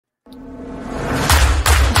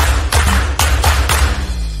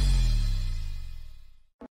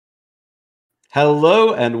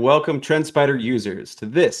Hello and welcome TrendSpider users to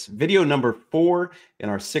this video number 4 in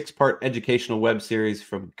our 6-part educational web series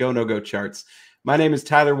from GoNoGo Charts. My name is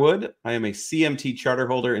Tyler Wood. I am a CMT charter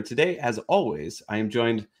holder, and today, as always, I am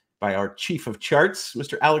joined by our Chief of Charts,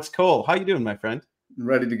 Mr. Alex Cole. How you doing, my friend?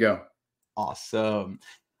 Ready to go. Awesome.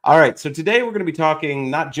 All right, so today we're going to be talking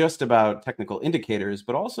not just about technical indicators,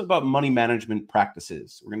 but also about money management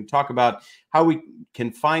practices. We're going to talk about how we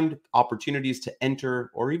can find opportunities to enter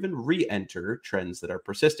or even re-enter trends that are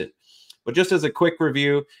persistent. But just as a quick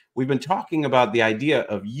review, we've been talking about the idea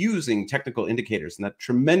of using technical indicators and that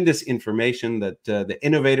tremendous information that the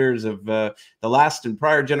innovators of the last and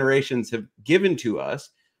prior generations have given to us,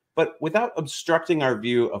 but without obstructing our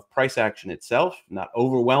view of price action itself, not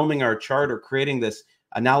overwhelming our chart or creating this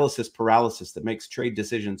analysis paralysis that makes trade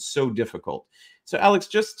decisions so difficult. So Alex,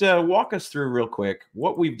 just walk us through real quick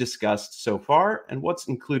what we've discussed so far and what's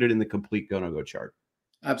included in the complete GoNoGo chart.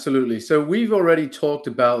 Absolutely. So we've already talked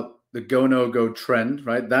about the GoNoGo trend,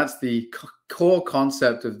 right? That's the core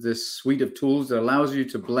concept of this suite of tools that allows you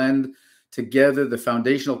to blend together the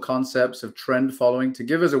foundational concepts of trend following to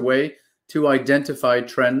give us a way to identify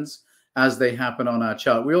trends as they happen on our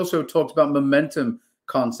chart. We also talked about momentum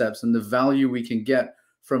concepts and the value we can get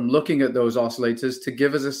from looking at those oscillators to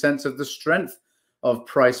give us a sense of the strength of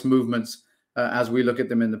price movements as we look at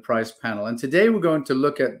them in the price panel. And today we're going to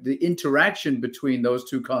look at the interaction between those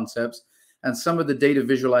two concepts and some of the data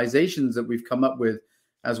visualizations that we've come up with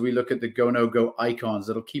as we look at the GoNoGo icons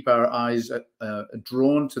that'll keep our eyes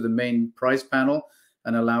drawn to the main price panel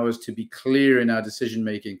and allow us to be clear in our decision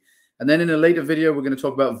making. And then in a later video, we're going to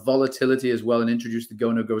talk about volatility as well and introduce the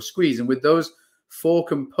GoNoGo squeeze. And with those 4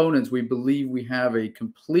 components, we believe we have a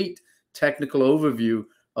complete technical overview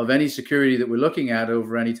of any security that we're looking at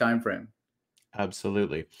over any time frame.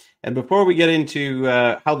 Absolutely. And before we get into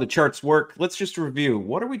how the charts work, let's just review.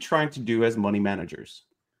 What are we trying to do as money managers?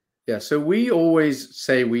 Yeah, so we always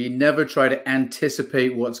say we never try to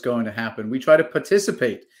anticipate what's going to happen. We try to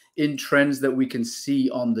participate in trends that we can see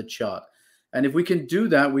on the chart. And if we can do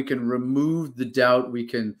that, we can remove the doubt. We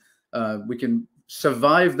can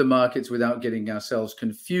survive the markets without getting ourselves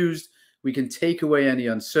confused. We can take away any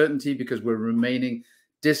uncertainty because we're remaining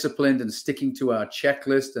disciplined and sticking to our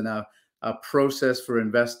checklist and our process for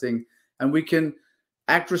investing. And we can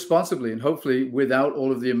act responsibly and hopefully without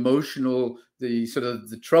all of the emotional,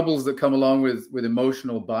 the troubles that come along with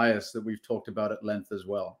emotional bias that we've talked about at length as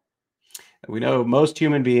well. We know most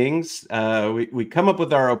human beings, we come up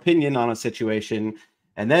with our opinion on a situation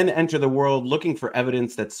and then enter the world looking for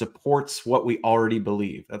evidence that supports what we already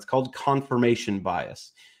believe. That's called confirmation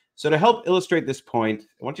bias. So to help illustrate this point,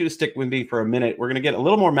 I want you to stick with me for a minute. We're going to get a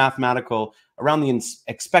little more mathematical around the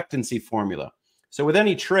expectancy formula. So with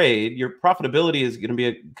any trade, your profitability is going to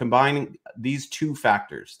be combining these 2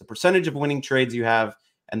 factors, the percentage of winning trades you have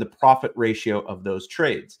and the profit ratio of those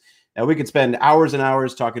trades. Now, we could spend hours and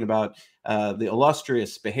hours talking about the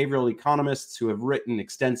illustrious behavioral economists who have written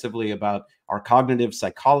extensively about our cognitive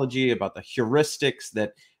psychology, about the heuristics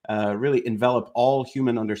that really envelop all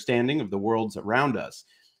human understanding of the worlds around us.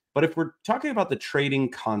 But if we're talking about the trading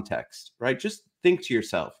context, right, just think to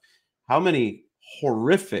yourself, how many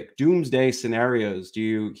horrific doomsday scenarios do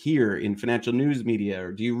you hear in financial news media,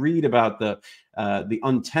 or do you read about the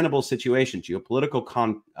untenable situation, geopolitical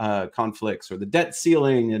conflicts, or the debt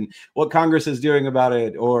ceiling and what Congress is doing about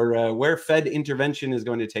it, or where Fed intervention is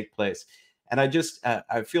going to take place? And I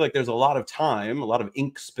feel like there's a lot of time, a lot of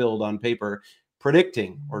ink spilled on paper,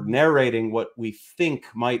 predicting or narrating what we think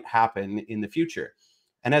might happen in the future.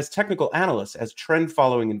 And as technical analysts, as trend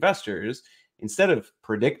following investors, instead of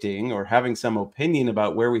predicting or having some opinion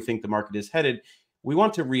about where we think the market is headed, we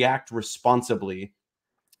want to react responsibly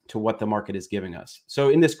to what the market is giving us. So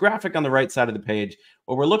in this graphic on the right side of the page,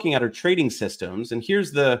 what we're looking at are trading systems. And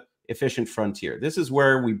here's the efficient frontier. This is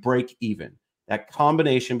where we break even, that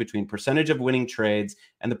combination between percentage of winning trades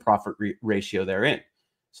and the profit ratio therein.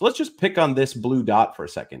 So let's just pick on this blue dot for a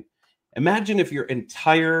second. Imagine if your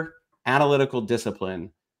entire analytical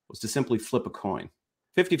discipline was to simply flip a coin.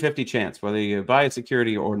 50-50 chance whether you buy a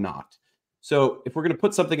security or not. So if we're going to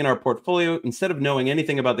put something in our portfolio, instead of knowing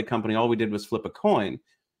anything about the company, all we did was flip a coin,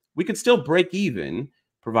 we could still break even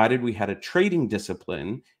provided we had a trading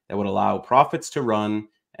discipline that would allow profits to run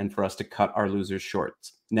and for us to cut our losers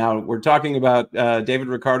shorts. Now, we're talking about David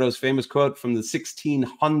Ricardo's famous quote from the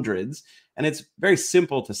 1600s, and it's very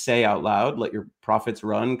simple to say out loud: let your profits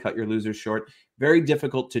run, cut your losers short. Very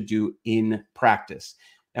difficult to do in practice.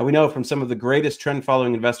 Now, we know from some of the greatest trend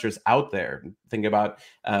following investors out there, think about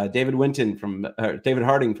David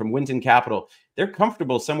Harding from Winton Capital, they're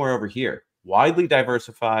comfortable somewhere over here, widely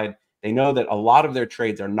diversified, They know that a lot of their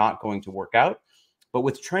trades are not going to work out. But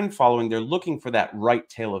with trend following, they're looking for that right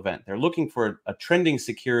tail event. They're looking for a trending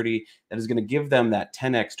security that is going to give them that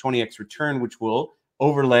 10x, 20x return, which will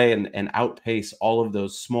overlay and outpace all of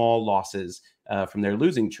those small losses from their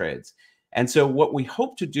losing trades. And so what we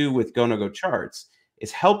hope to do with GoNoGo Charts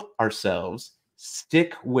is help ourselves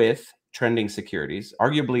stick with trending securities,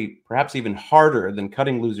 arguably perhaps even harder than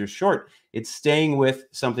cutting losers short. It's staying with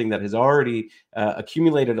something that has already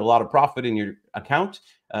accumulated a lot of profit in your account.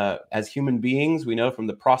 As human beings, we know from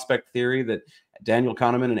the prospect theory that Daniel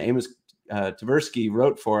Kahneman and Amos Tversky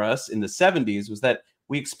wrote for us in the 70s was that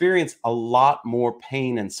we experience a lot more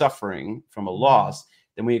pain and suffering from a loss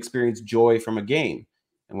than we experience joy from a gain.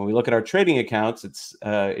 And when we look at our trading accounts,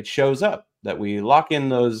 it shows up that we lock in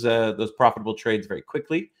those profitable trades very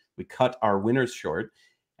quickly. We cut our winners short,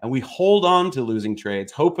 and we hold on to losing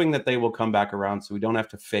trades, hoping that they will come back around so we don't have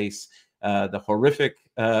to face the horrific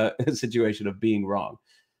situation of being wrong.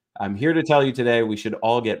 I'm here to tell you today we should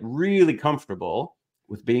all get really comfortable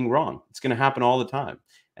with being wrong. It's going to happen all the time.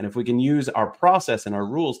 And if we can use our process and our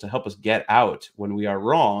rules to help us get out when we are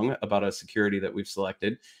wrong about a security that we've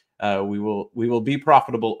selected, we will be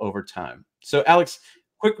profitable over time. So Alex,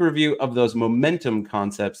 quick review of those momentum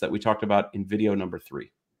concepts that we talked about in video number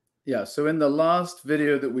 3. Yeah, so in the last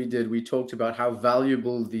video that we did, we talked about how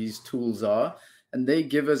valuable these tools are, and they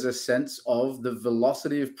give us a sense of the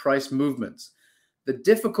velocity of price movements. The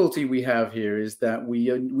difficulty we have here is that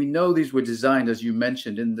we know these were designed, as you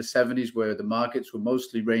mentioned, in the 70s where the markets were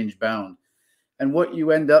mostly range bound. And what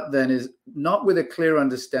you end up then is not with a clear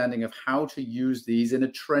understanding of how to use these in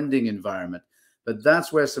a trending environment. But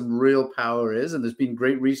that's where some real power is. And there's been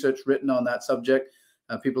great research written on that subject.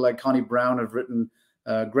 People like Connie Brown have written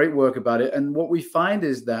great work about it. And what we find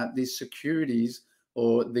is that these securities,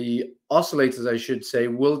 or the oscillators, I should say,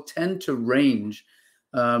 will tend to range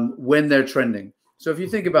when they're trending. So if you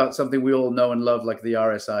think about something we all know and love, like the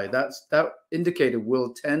RSI, that indicator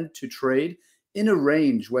will tend to trade in a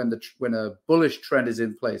range when a bullish trend is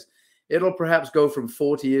in place. It'll perhaps go from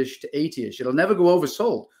 40-ish to 80-ish. It'll never go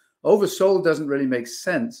oversold. Oversold doesn't really make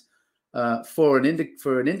sense for an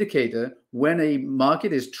indicator when a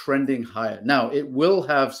market is trending higher. Now, it will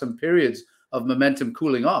have some periods of momentum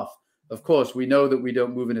cooling off. Of course, we know that we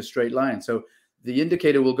don't move in a straight line. So the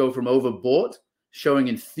indicator will go from overbought, showing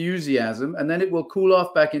enthusiasm, and then it will cool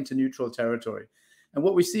off back into neutral territory. And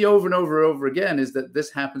what we see over and over and over again is that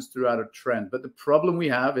this happens throughout a trend. But the problem we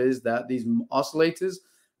have is that these oscillators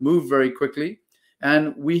move very quickly,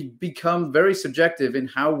 and we become very subjective in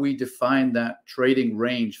how we define that trading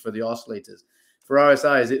range for the oscillators. For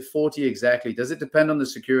RSI, is it 40 exactly? Does it depend on the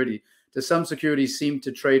security? Do some securities seem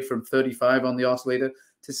to trade from 35 on the oscillator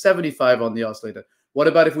to 75 on the oscillator? What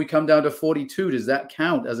about if we come down to 42? Does that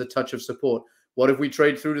count as a touch of support? What if we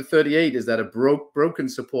trade through to 38? Is that a broken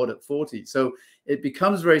support at 40? So it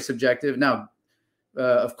becomes very subjective. Now,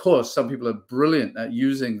 of course, some people are brilliant at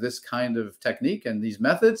using this kind of technique and these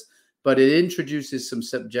methods, but it introduces some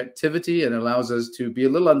subjectivity and allows us to be a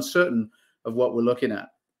little uncertain of what we're looking at.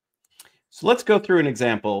 So let's go through an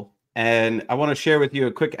example. And I want to share with you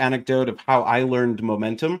a quick anecdote of how I learned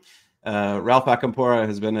momentum. Ralph Acampora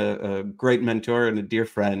has been a great mentor and a dear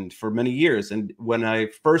friend for many years. And when I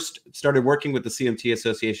first started working with the CMT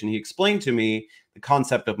Association, he explained to me the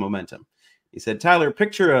concept of momentum. He said, Tyler,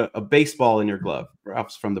 picture a baseball in your glove.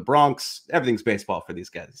 Ralph's from the Bronx. Everything's baseball for these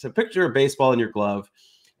guys. So picture a baseball in your glove.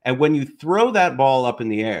 And when you throw that ball up in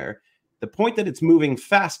the air, the point that it's moving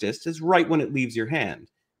fastest is right when it leaves your hand.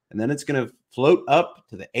 And then it's going to float up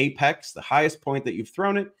to the apex, the highest point that you've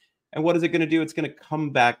thrown it. And what is it going to do? It's going to come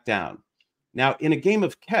back down. Now, in a game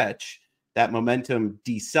of catch, that momentum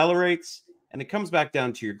decelerates and it comes back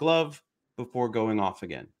down to your glove before going off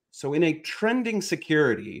again. So in a trending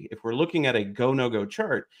security, if we're looking at a GoNoGo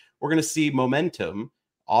chart, we're going to see momentum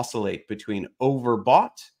oscillate between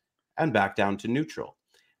overbought and back down to neutral.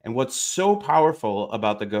 And what's so powerful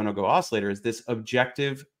about the GoNoGo oscillator is this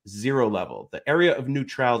objective zero level, the area of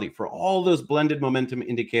neutrality. For all those blended momentum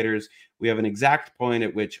indicators, we have an exact point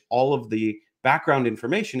at which all of the background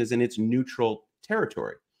information is in its neutral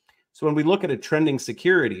territory. So when we look at a trending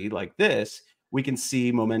security like this, we can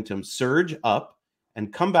see momentum surge up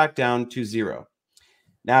and come back down to zero.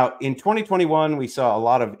 Now, in 2021, we saw a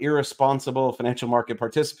lot of irresponsible financial market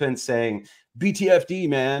participants saying, BTFD,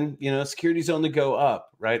 man, securities only go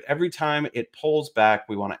up, right? Every time it pulls back,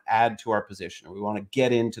 we want to add to our position, or we want to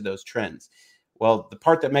get into those trends. Well, the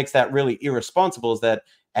part that makes that really irresponsible is that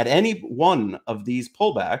at any one of these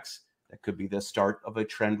pullbacks, that could be the start of a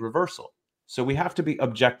trend reversal. So we have to be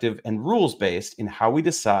objective and rules-based in how we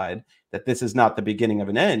decide that this is not the beginning of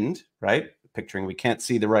an end, right? picturing we can't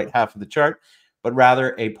see the right half of the chart, but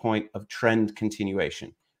rather a point of trend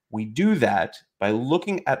continuation. We do that by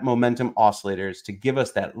looking at momentum oscillators to give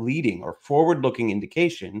us that leading or forward-looking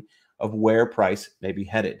indication of where price may be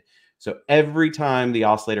headed. So every time the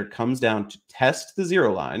oscillator comes down to test the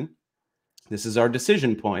zero line, this is our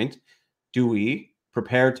decision point. Do we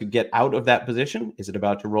prepare to get out of that position? Is it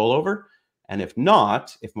about to roll over? And if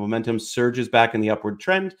not, if momentum surges back in the upward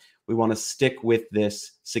trend, we want to stick with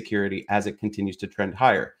this security as it continues to trend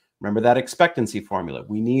higher. Remember that expectancy formula.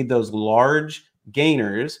 We need those large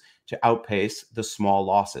gainers to outpace the small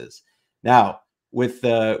losses. Now, with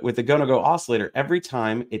the GoNoGo oscillator, every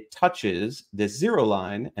time it touches this zero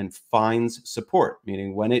line and finds support,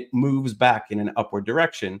 meaning when it moves back in an upward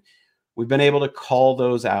direction, we've been able to call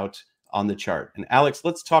those out on the chart. And Alex,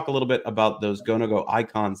 let's talk a little bit about those GoNoGo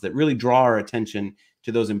icons that really draw our attention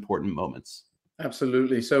to those important moments.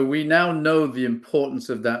 Absolutely. So we now know the importance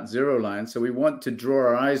of that zero line. So we want to draw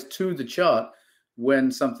our eyes to the chart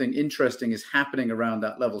when something interesting is happening around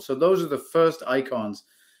that level. So those are the first icons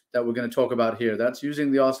that we're going to talk about here. That's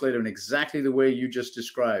using the oscillator in exactly the way you just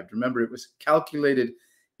described. Remember, it was calculated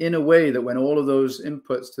in a way that when all of those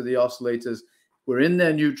inputs to the oscillators were in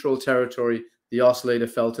their neutral territory, the oscillator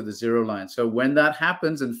fell to the zero line. So when that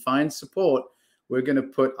happens and finds support, we're going to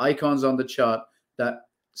put icons on the chart that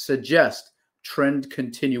suggest trend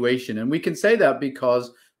continuation. And we can say that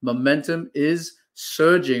because momentum is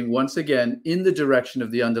surging once again in the direction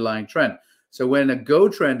of the underlying trend. So when a go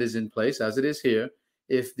trend is in place, as it is here,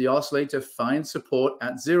 if the oscillator finds support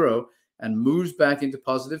at zero and moves back into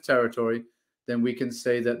positive territory, then we can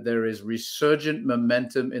say that there is resurgent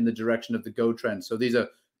momentum in the direction of the go trend. So these are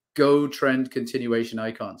go trend continuation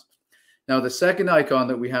icons. Now, the second icon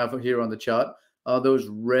that we have here on the chart are those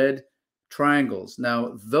red triangles.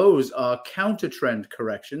 Now, those are counter trend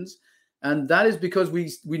corrections. And that is because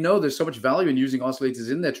we know there's so much value in using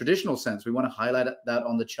oscillators in their traditional sense. We want to highlight that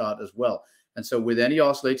on the chart as well. And so with any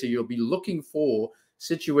oscillator, you'll be looking for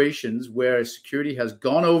situations where a security has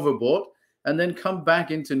gone overbought and then come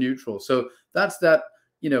back into neutral. So that's that,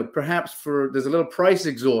 perhaps there's a little price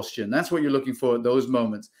exhaustion. That's what you're looking for at those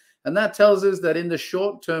moments. And that tells us that in the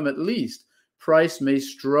short term, at least, price may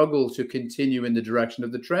struggle to continue in the direction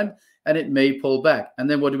of the trend and it may pull back. And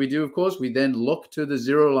then what do? Of course, we then look to the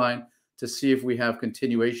zero line to see if we have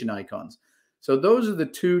continuation icons. So those are the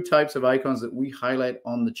two types of icons that we highlight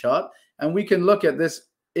on the chart. And we can look at this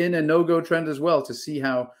in a no-go trend as well to see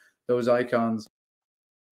how those icons.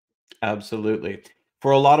 Absolutely.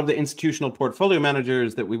 For a lot of the institutional portfolio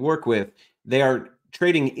managers that we work with, they are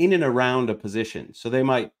trading in and around a position. So they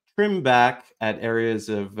might trim back at areas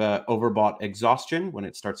of overbought exhaustion when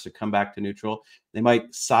it starts to come back to neutral. They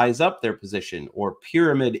might size up their position or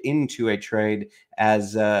pyramid into a trade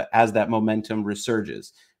as that momentum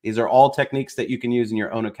resurges. These are all techniques that you can use in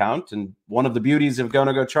your own account. And one of the beauties of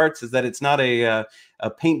GoNoGo Charts is that it's not a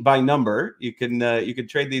paint by number. You can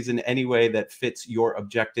trade these in any way that fits your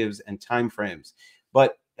objectives and timeframes.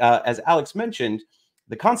 But as Alex mentioned,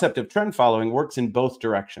 the concept of trend following works in both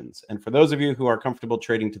directions. And for those of you who are comfortable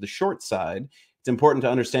trading to the short side, it's important to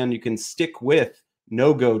understand you can stick with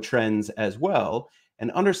no-go trends as well,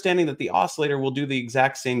 and understanding that the oscillator will do the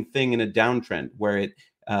exact same thing in a downtrend where it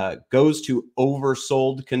goes to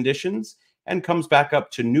oversold conditions and comes back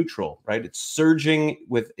up to neutral, right? It's surging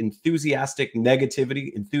with enthusiastic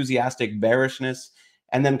negativity, enthusiastic bearishness,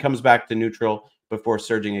 and then comes back to neutral before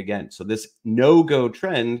surging again. So this no-go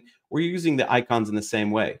trend, we're using the icons in the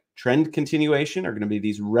same way. Trend continuation are going to be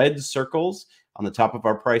these red circles on the top of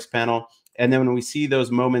our price panel. And then when we see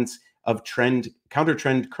those moments of counter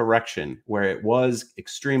trend correction, where it was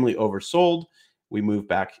extremely oversold, we move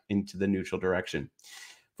back into the neutral direction.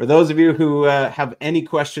 For those of you who have any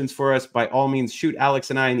questions for us, by all means, shoot Alex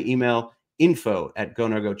and I an email,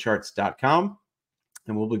 info@GoNoGoCharts.com.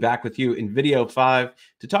 And we'll be back with you in video 5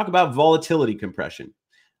 to talk about volatility compression.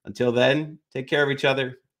 Until then, take care of each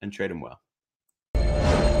other and trade them well.